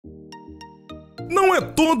Não é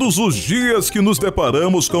todos os dias que nos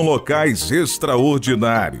deparamos com locais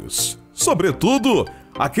extraordinários. Sobretudo,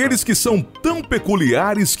 aqueles que são tão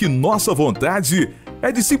peculiares que nossa vontade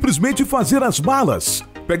é de simplesmente fazer as malas,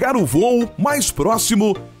 pegar o voo mais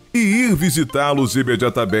próximo e ir visitá-los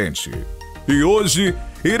imediatamente. E hoje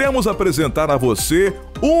iremos apresentar a você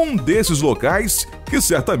um desses locais que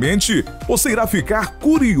certamente você irá ficar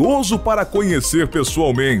curioso para conhecer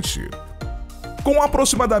pessoalmente. Com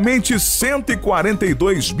aproximadamente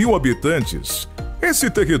 142 mil habitantes, esse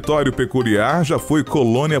território peculiar já foi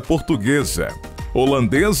colônia portuguesa,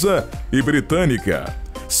 holandesa e britânica,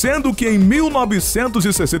 sendo que em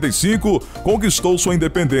 1965 conquistou sua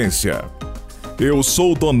independência. Eu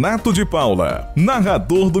sou Donato de Paula,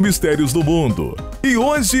 narrador do Mistérios do Mundo, e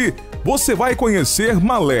hoje você vai conhecer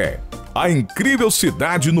Malé, a incrível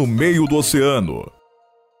cidade no meio do oceano.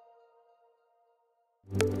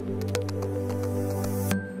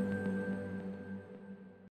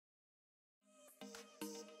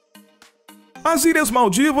 As Ilhas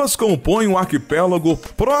Maldivas compõem um arquipélago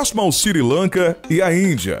próximo ao Sri Lanka e à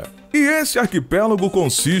Índia. E esse arquipélago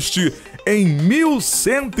consiste em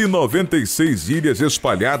 1.196 ilhas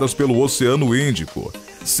espalhadas pelo Oceano Índico,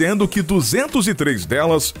 sendo que 203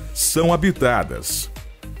 delas são habitadas.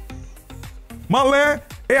 Malé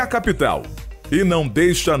é a capital e não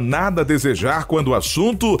deixa nada a desejar quando o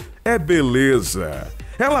assunto é beleza.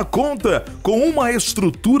 Ela conta com uma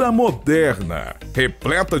estrutura moderna,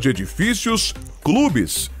 repleta de edifícios,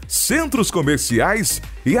 clubes, centros comerciais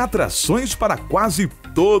e atrações para quase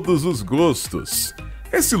todos os gostos.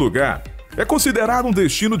 Esse lugar é considerado um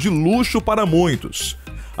destino de luxo para muitos.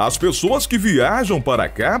 As pessoas que viajam para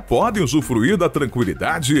cá podem usufruir da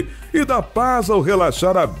tranquilidade e da paz ao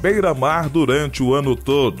relaxar à beira-mar durante o ano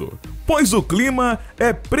todo, pois o clima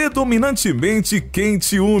é predominantemente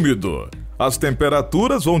quente e úmido. As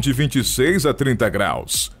temperaturas vão de 26 a 30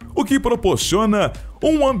 graus, o que proporciona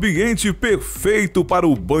um ambiente perfeito para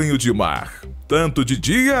o banho de mar, tanto de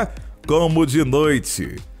dia como de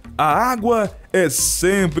noite. A água é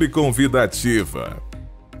sempre convidativa.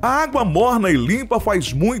 A água morna e limpa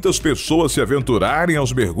faz muitas pessoas se aventurarem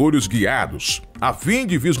aos mergulhos guiados, a fim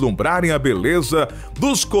de vislumbrarem a beleza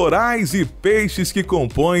dos corais e peixes que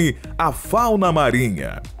compõem a fauna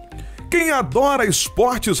marinha. Quem adora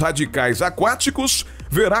esportes radicais aquáticos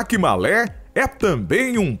verá que Malé é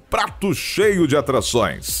também um prato cheio de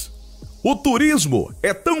atrações. O turismo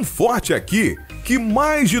é tão forte aqui que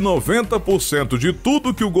mais de 90% de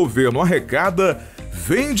tudo que o governo arrecada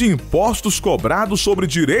vem de impostos cobrados sobre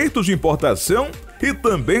direitos de importação e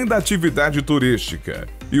também da atividade turística.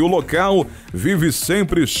 E o local vive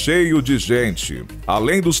sempre cheio de gente.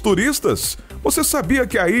 Além dos turistas, você sabia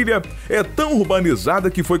que a ilha é tão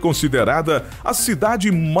urbanizada que foi considerada a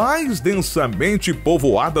cidade mais densamente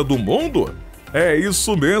povoada do mundo? É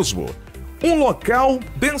isso mesmo, um local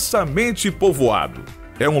densamente povoado.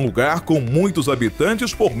 É um lugar com muitos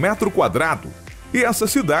habitantes por metro quadrado. E essa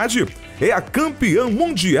cidade é a campeã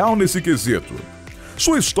mundial nesse quesito.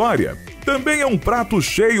 Sua história também é um prato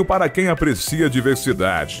cheio para quem aprecia a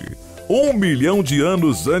diversidade. 1 milhão de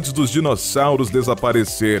anos antes dos dinossauros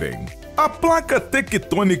desaparecerem, a placa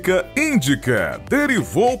tectônica Índica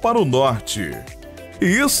derivou para o norte. E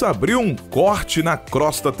isso abriu um corte na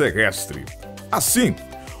crosta terrestre. Assim,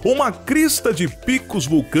 uma crista de picos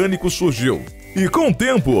vulcânicos surgiu. E com o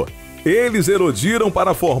tempo, eles erodiram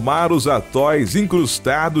para formar os atóis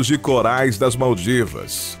incrustados de corais das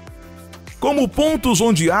Maldivas. Como pontos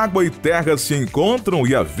onde água e terra se encontram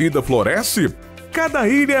e a vida floresce, cada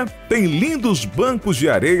ilha tem lindos bancos de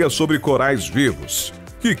areia sobre corais vivos,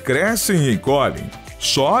 que crescem e encolhem,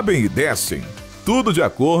 sobem e descem, tudo de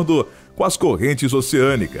acordo com as correntes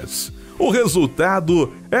oceânicas. O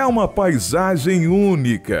resultado é uma paisagem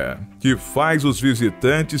única, que faz os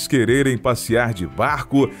visitantes quererem passear de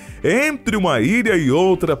barco entre uma ilha e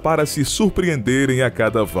outra para se surpreenderem a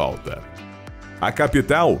cada volta. A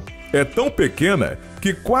capital é tão pequena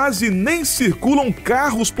que quase nem circulam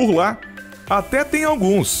carros por lá. Até tem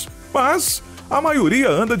alguns, mas a maioria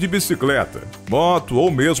anda de bicicleta, moto ou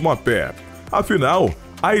mesmo a pé. Afinal,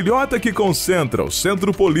 a ilhota que concentra o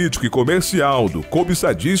centro político e comercial do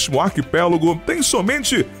cobiçadíssimo arquipélago tem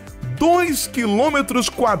somente 2 quilômetros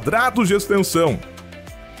quadrados de extensão.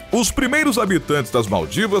 Os primeiros habitantes das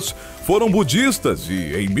Maldivas foram budistas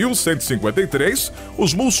e, em 1153,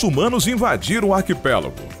 os muçulmanos invadiram o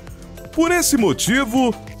arquipélago. Por esse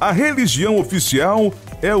motivo, a religião oficial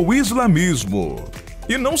é o islamismo.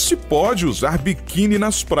 E não se pode usar biquíni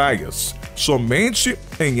nas praias, somente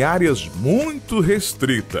em áreas muito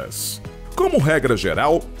restritas. Como regra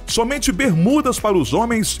geral, Somente bermudas para os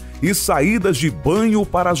homens e saídas de banho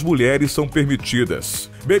para as mulheres são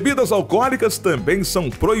permitidas. Bebidas alcoólicas também são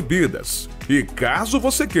proibidas. E caso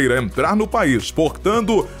você queira entrar no país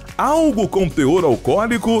portando algo com teor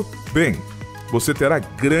alcoólico, bem, você terá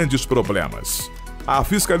grandes problemas. A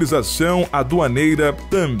fiscalização aduaneira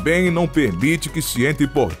também não permite que se entre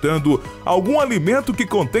portando algum alimento que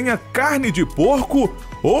contenha carne de porco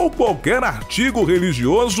ou qualquer artigo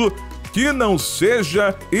religioso que não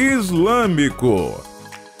seja islâmico.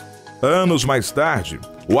 Anos mais tarde,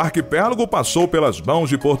 o arquipélago passou pelas mãos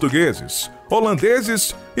de portugueses,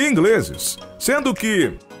 holandeses e ingleses, sendo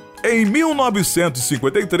que, em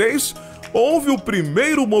 1953, houve o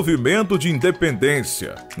primeiro movimento de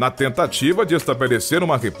independência, na tentativa de estabelecer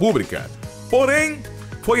uma república. Porém,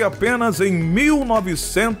 foi apenas em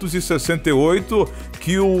 1968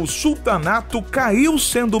 que o sultanato caiu,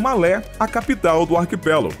 sendo Malé a capital do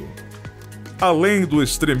arquipélago. Além do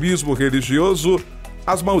extremismo religioso,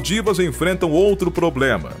 as Maldivas enfrentam outro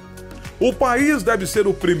problema. O país deve ser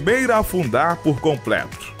o primeiro a afundar por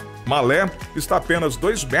completo. Malé está apenas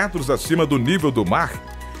 2 metros acima do nível do mar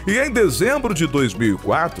e em dezembro de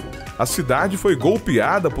 2004, a cidade foi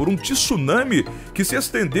golpeada por um tsunami que se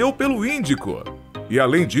estendeu pelo Índico. E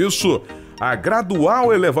além disso, a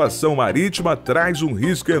gradual elevação marítima traz um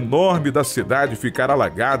risco enorme da cidade ficar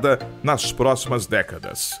alagada nas próximas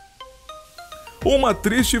décadas. Uma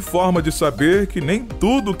triste forma de saber que nem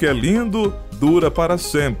tudo que é lindo dura para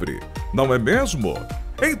sempre, não é mesmo?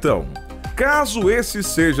 Então, caso esse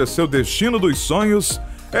seja seu destino dos sonhos,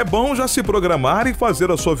 é bom já se programar e fazer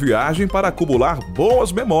a sua viagem para acumular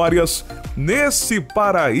boas memórias nesse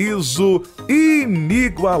paraíso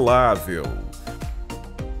inigualável.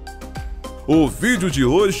 O vídeo de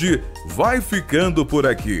hoje vai ficando por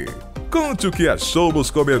aqui. Conte o que achou nos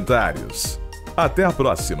comentários. Até a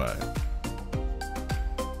próxima!